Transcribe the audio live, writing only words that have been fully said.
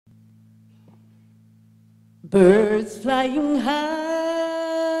Birds flying high,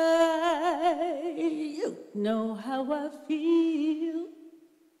 you know how I feel.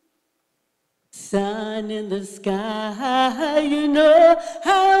 Sun in the sky, you know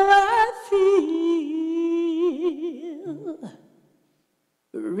how I feel.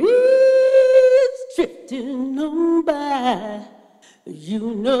 Breeze drifting on by,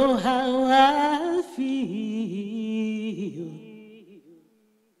 you know how I feel.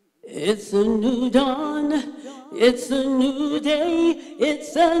 It's a new dawn, it's a new day,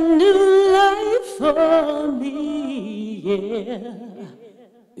 it's a new life for me, yeah.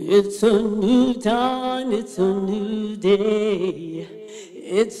 It's a new dawn, it's a new day,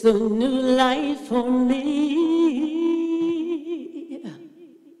 it's a new life for me.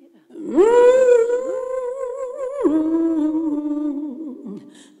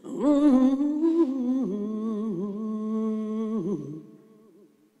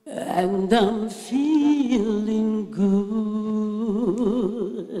 And I'm feeling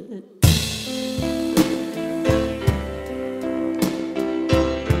good.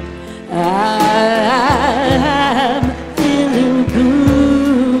 I'm feeling good,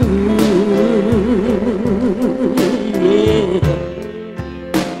 yeah.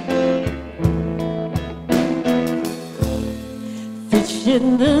 Fish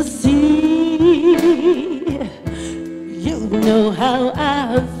in the sea, you know how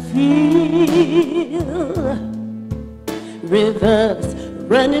I feel. Rivers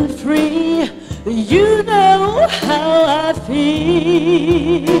running free, you know how I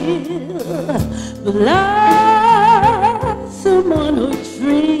feel. Blossom on a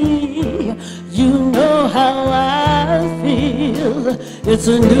tree, you know how I feel. It's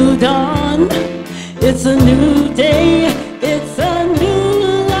a new dawn, it's a new day, it's a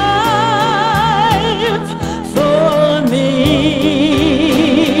new life for me.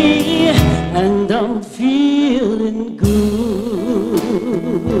 And I'm feeling good.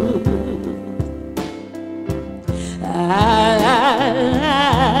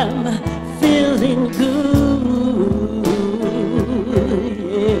 I'm feeling good,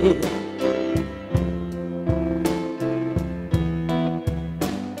 yeah.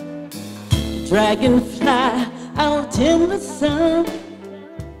 Dragonfly out in the sun,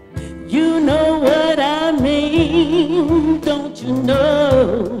 you know what I mean, don't you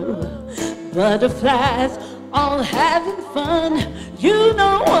know? Butterflies all having fun, you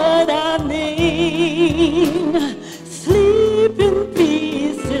know what I mean. Sleep in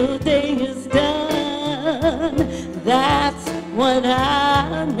peace till day is done, that's what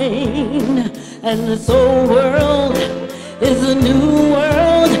I mean. And this old world is a new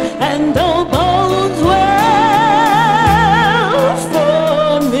world, and all bodes well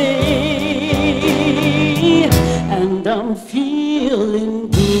for me. And I'm feeling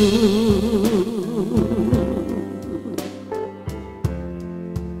good.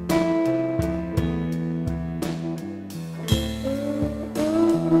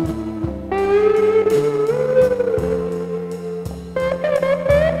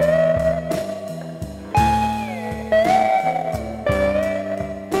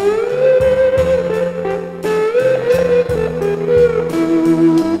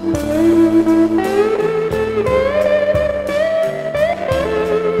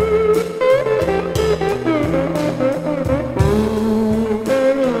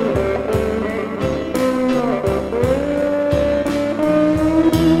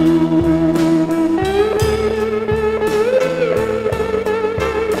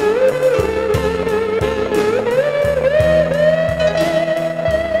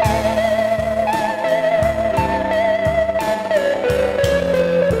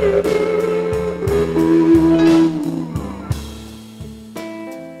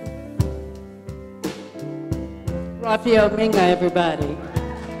 Minga, everybody.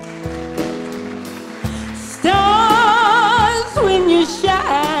 Stars, when you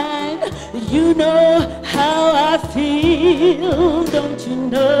shine, you know how I feel, don't you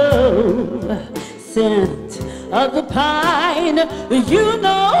know? Scent of the pine, you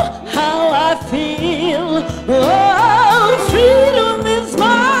know how I feel. Oh, freedom is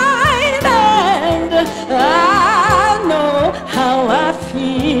mine, and I know how I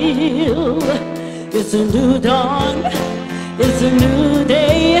feel. It's a new dawn, it's a new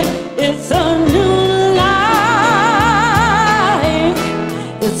day, it's a new life.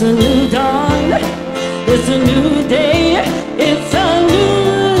 It's a new dawn, it's a new day, it's a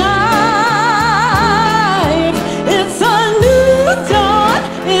new life. It's a new dawn,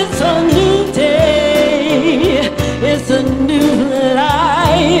 it's a new day, it's a new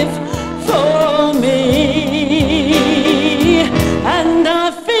life for me. And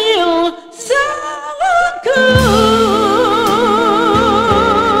I feel so good.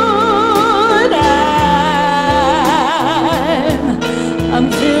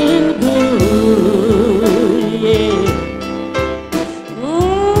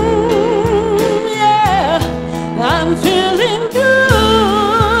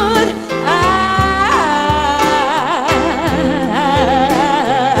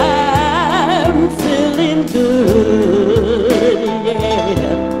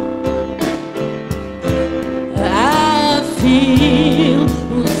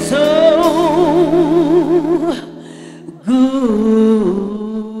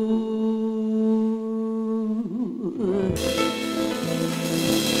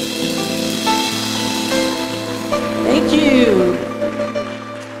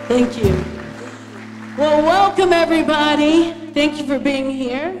 Thank you. Well, welcome everybody. Thank you for being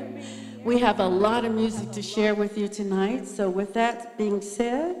here. We have a lot of music to share with you tonight. So with that being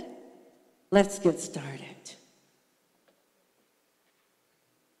said, let's get started.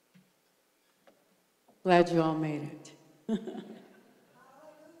 Glad you all made it.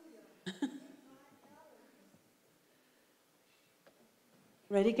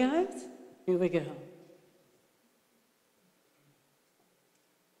 Ready, guys? Here we go.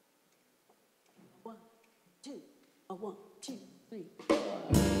 One, two, three, four.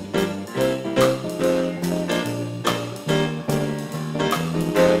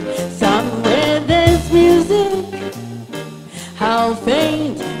 Somewhere there's music, how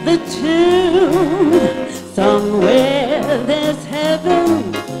faint the tune. Somewhere there's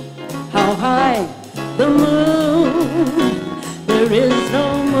heaven, how high the moon. There is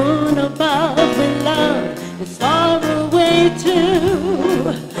no moon above when love is far away too.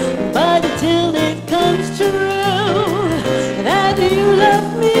 But till it comes true that you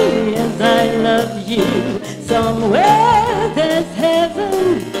love me as I love you, somewhere there's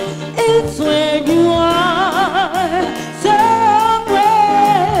heaven, it's where you are.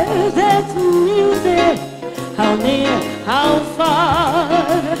 Somewhere there's music, how near, how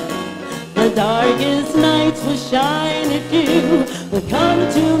far. The darkest nights will shine if you will come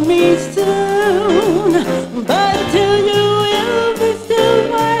to me soon. But till you will be still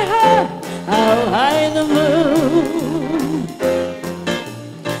my heart, how high the moon.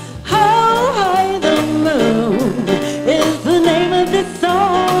 How high the moon is the name of this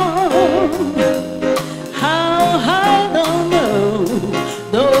song. How high the moon,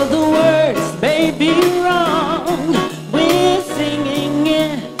 though the words may be wrong, we're singing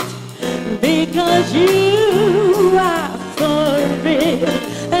it because you asked for it,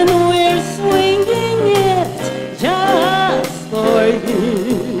 and we're swinging it just for you.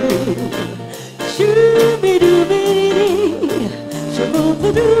 Shoo-be-doo-be-dee,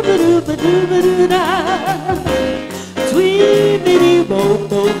 shoo-ba-doo-ba-doo-ba-doo-ba-doo-da,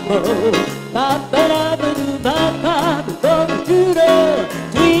 tweet-be-dee-bo-bo-bo, ba-ba-da-ba-doo-ba-ba-ba-ba-doo-da,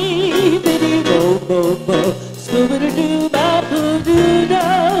 tweet-be-dee-bo-bo-bo, scooba-doo-ba-ba-doo-da,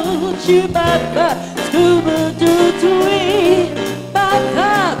 choo-ba-ba, scooba-doo-twee,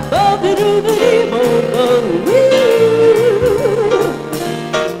 ba-ba-ba-ba-doo-ba-dee-bo-bo-wee.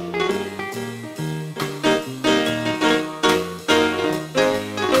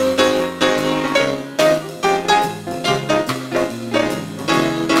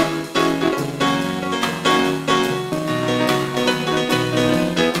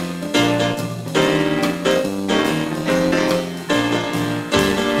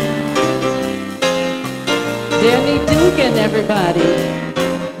 Danny Dugan, everybody.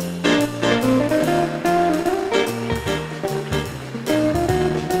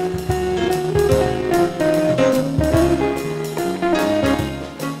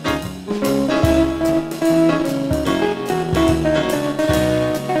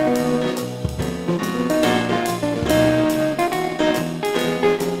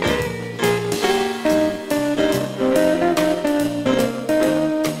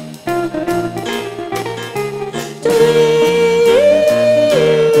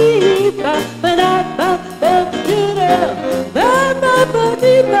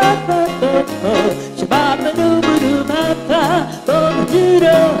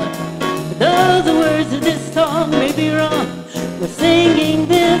 Though the words of this song may be wrong, we're singing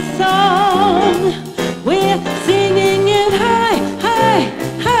this song. We're singing it high, high,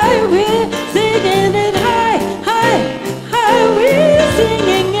 high. We're singing it high, high, high. We're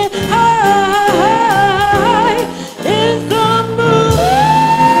singing it high. It's the moon.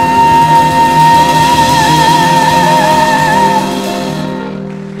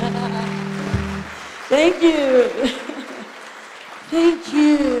 Thank you. Thank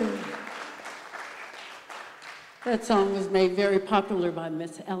you. That song was made very popular by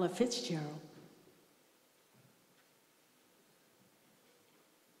Miss Ella Fitzgerald.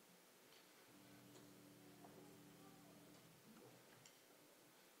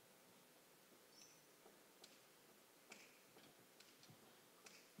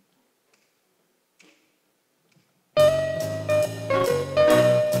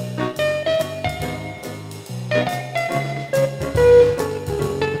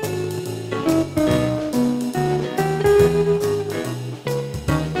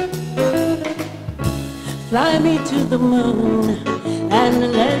 Fly me to the moon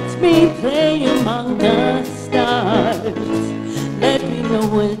and let me play among the stars. Let me know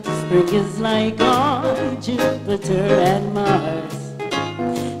what spring is like on Jupiter and Mars.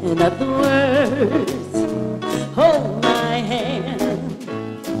 In other words, hold my hand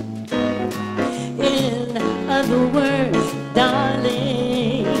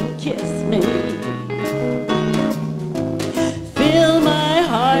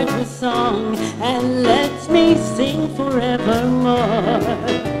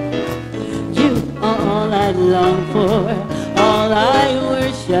long for, all I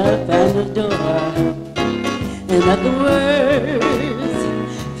worship and adore. In other words,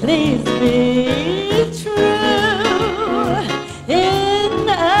 please be true. In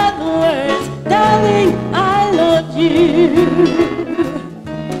other words, darling, I love you.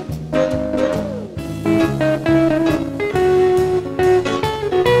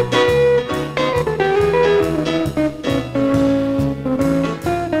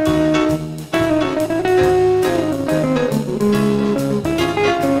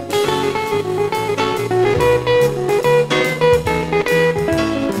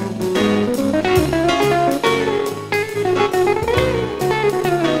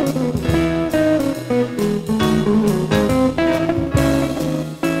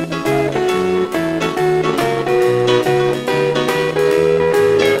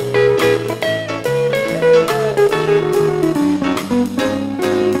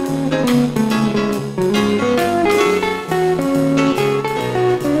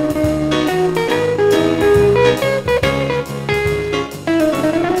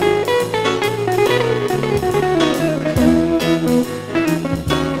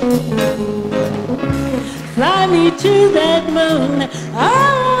 Fly me to that moon, I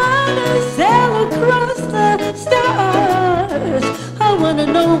wanna sail across the stars. I wanna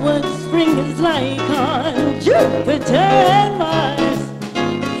know what spring is like on Jupiter and Mars.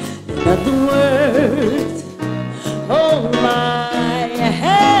 In other words, hold my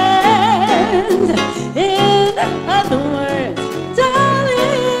hand. In other words,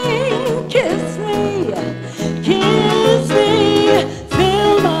 darling, kiss me, kiss me,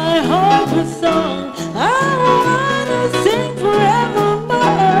 fill my heart with song. I wanna sing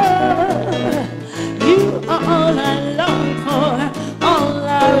forevermore. You are all I long for, all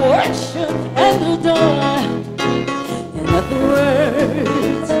I worship and adore. In other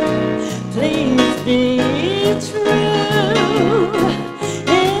words, please be true.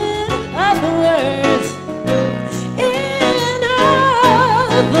 In other words, in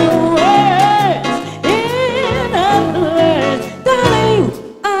other words, in other words, darling,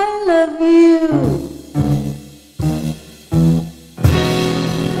 I love you.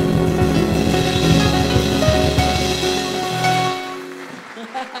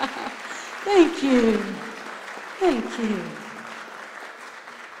 Thank you. Thank you.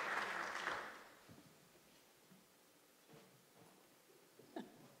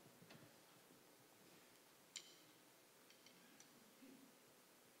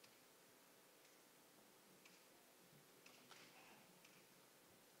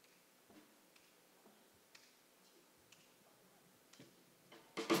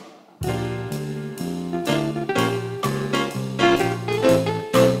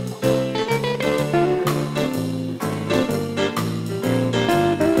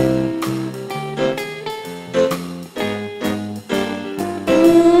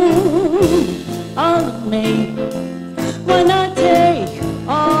 All of me, when I take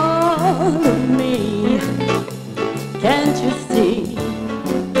all of me, can't you see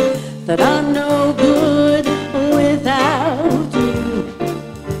that I'm no good without you?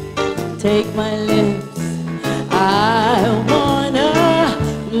 Take my lips, I wanna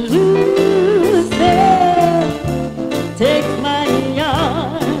lose them. Take my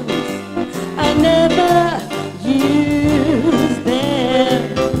arms, I never use them.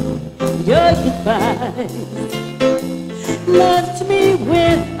 Your goodbyes left me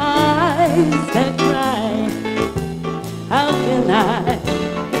with eyes that cry. How can I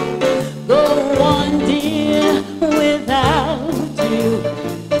go on, dear, without you?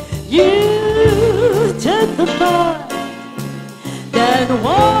 You took the part that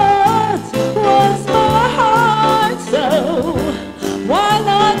once was my heart, so why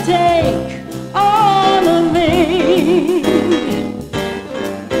not take all of me?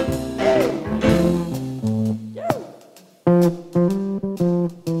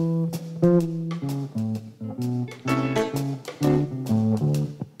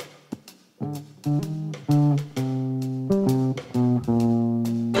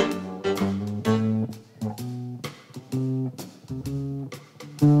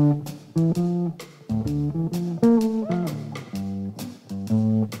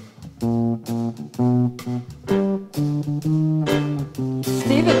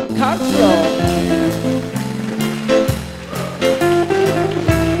 Stephen Coxwell.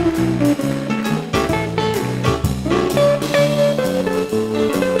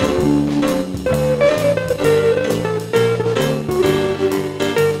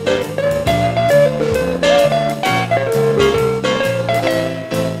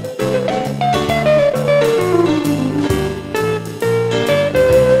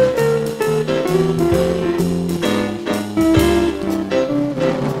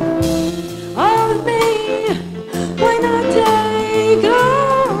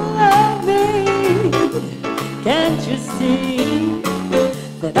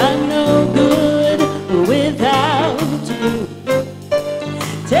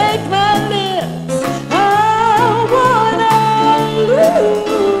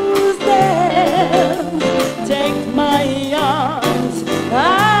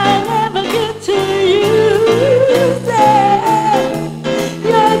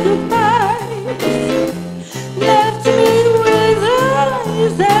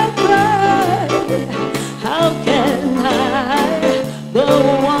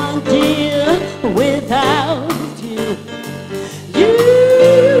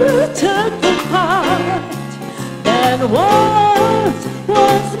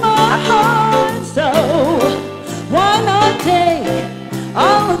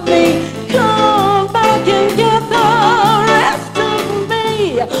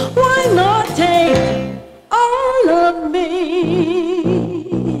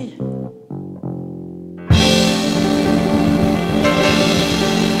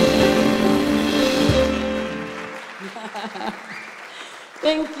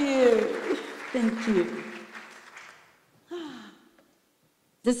 Thank you. Thank you.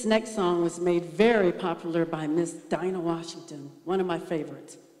 This next song was made very popular by Miss Dinah Washington, one of my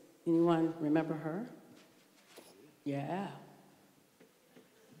favorites. Anyone remember her? Yeah.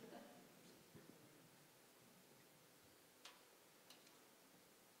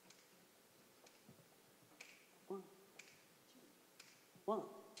 One,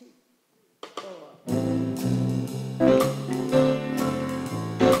 two, four.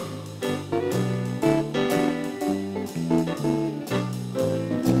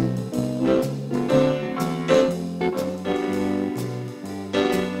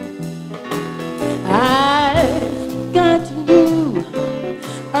 I've got you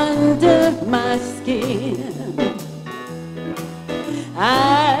under my skin.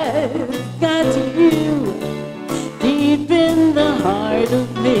 I've got you deep in the heart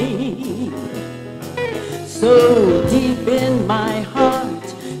of me. So deep in my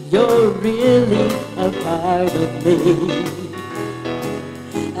heart, you're really a part of me.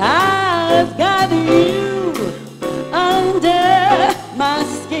 I've got you under my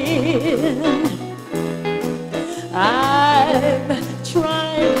skin. I've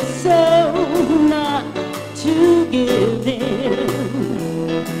tried so not to give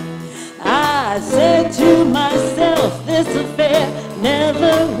in. I said to myself, this affair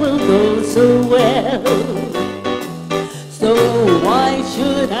never will go so well. So why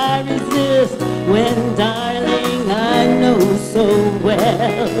should I resist when, darling, I know so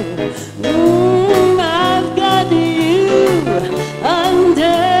well? I've got you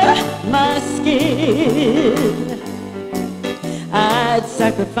under my skin. I'd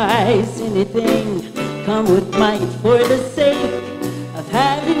sacrifice anything, come what might, for the sake of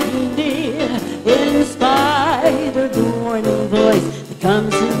having you near. In spite of the warning voice that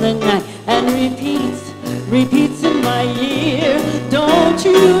comes in the night and repeats in my ear. Don't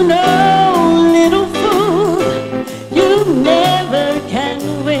you know, little fool, you never can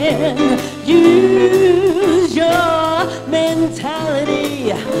win. Use your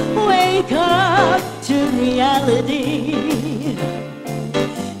mentality, wake up to reality.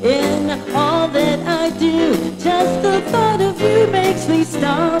 In all that I do, just the thought of you makes me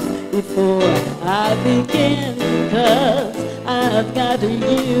stop before I begin. 'Cause I've got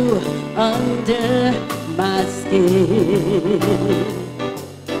you under my skin.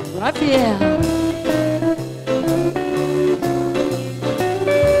 Raphael.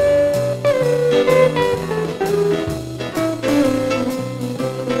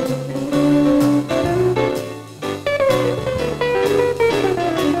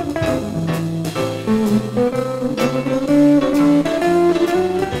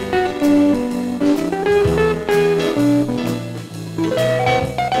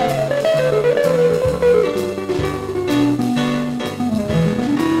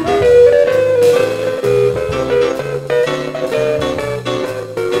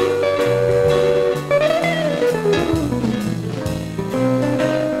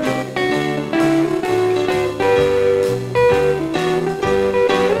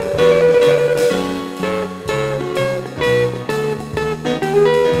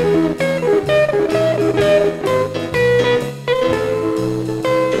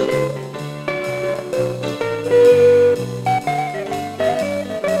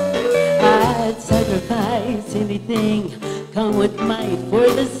 Anything, come what might, for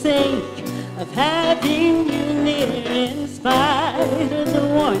the sake of having you near. In spite of the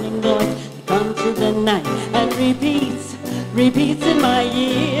warning voice that comes through the night and repeats in my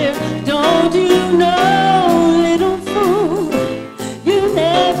ear. Don't you know, little fool, you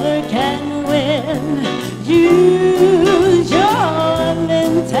never can win. Use your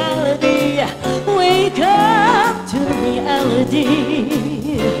mentality, wake up to reality.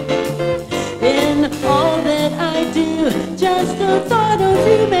 In all that I do, just the thought of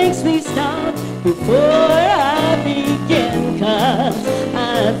you makes me stop before I begin. 'Cause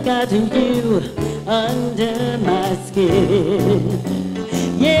I've got you under my skin.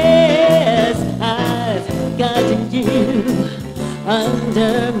 Yes, I've got you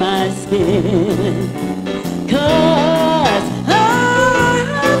under my skin. 'Cause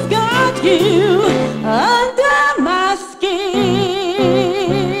I've got you under my skin.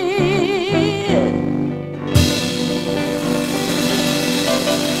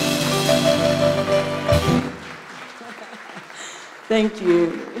 Thank you.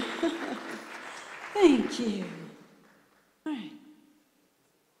 Thank you. All right.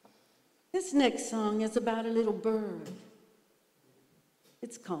 This next song is about a little bird.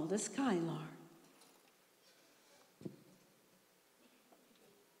 It's called a skylark.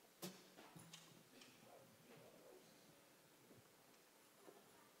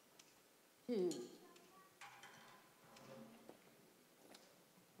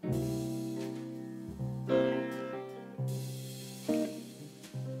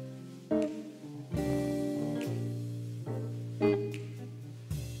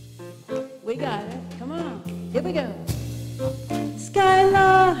 We got it. Come on. Here we go.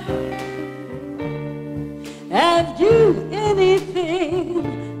 Skylark, have you anything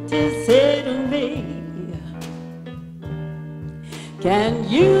to say to me? Can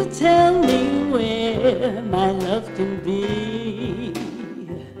you tell me where my love can be?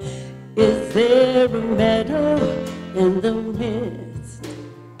 Is there a meadow in the mist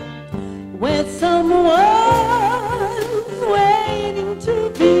where someone's waiting to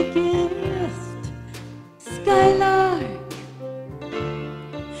be kissed? Skylark,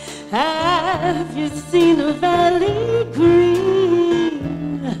 have you seen a valley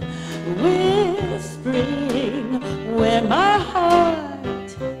green, whispering where my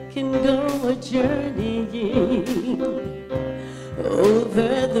heart can go a-journeying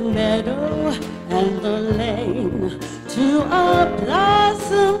over the meadow and the lane to a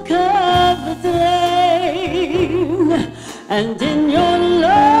blossom-covered lane? And in your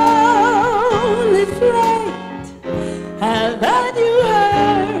lonely flight, have you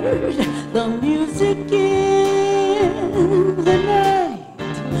heard the music in the night?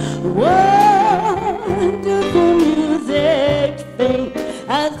 Wonderful music, faint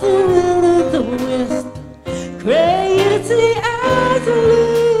as the will-o'-the-wisp, crazy as a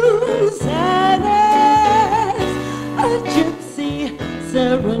loon, sad as a gypsy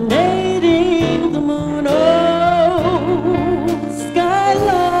serenading the moon. Oh,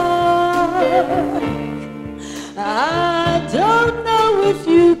 skylark, I don't know if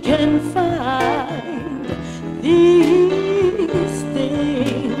you can find these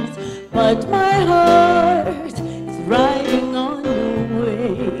things, but my heart is riding on your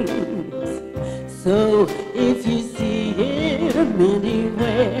wings. So if you see him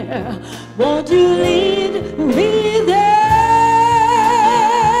anywhere, won't you lead me there?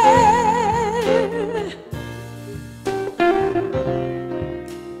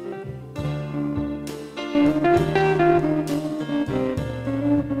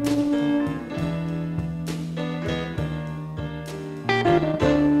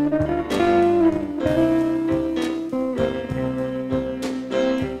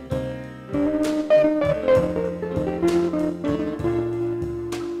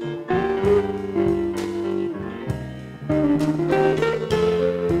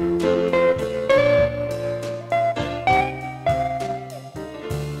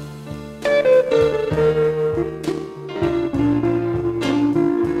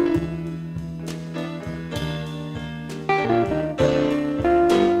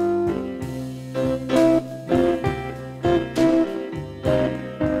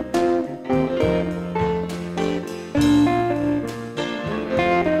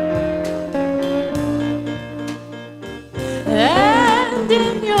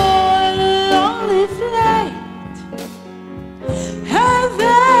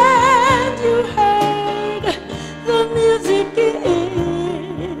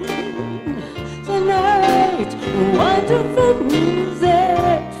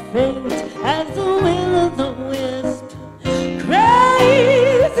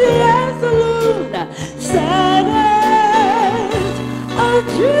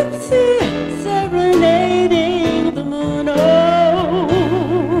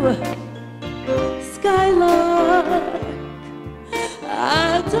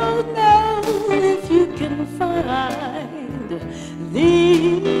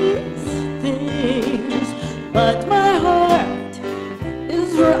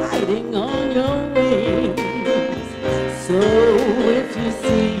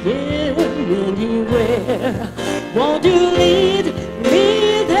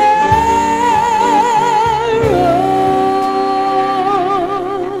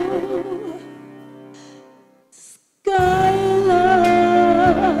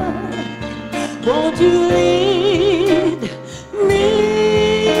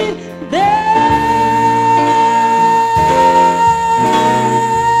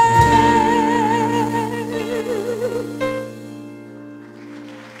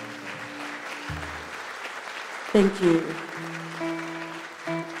 Thank you.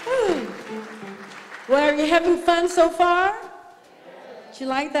 Well, are you having fun so far? Did you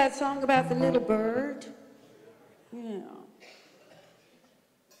like that song about the little bird? Yeah.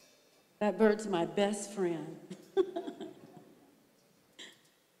 That bird's my best friend.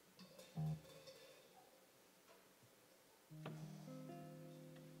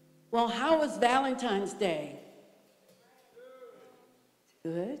 Well, how was Valentine's Day?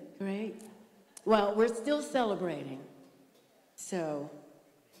 Good, great. Well, we're still celebrating. So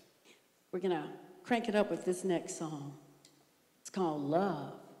we're going to crank it up with this next song. It's called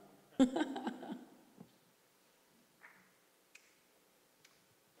Love.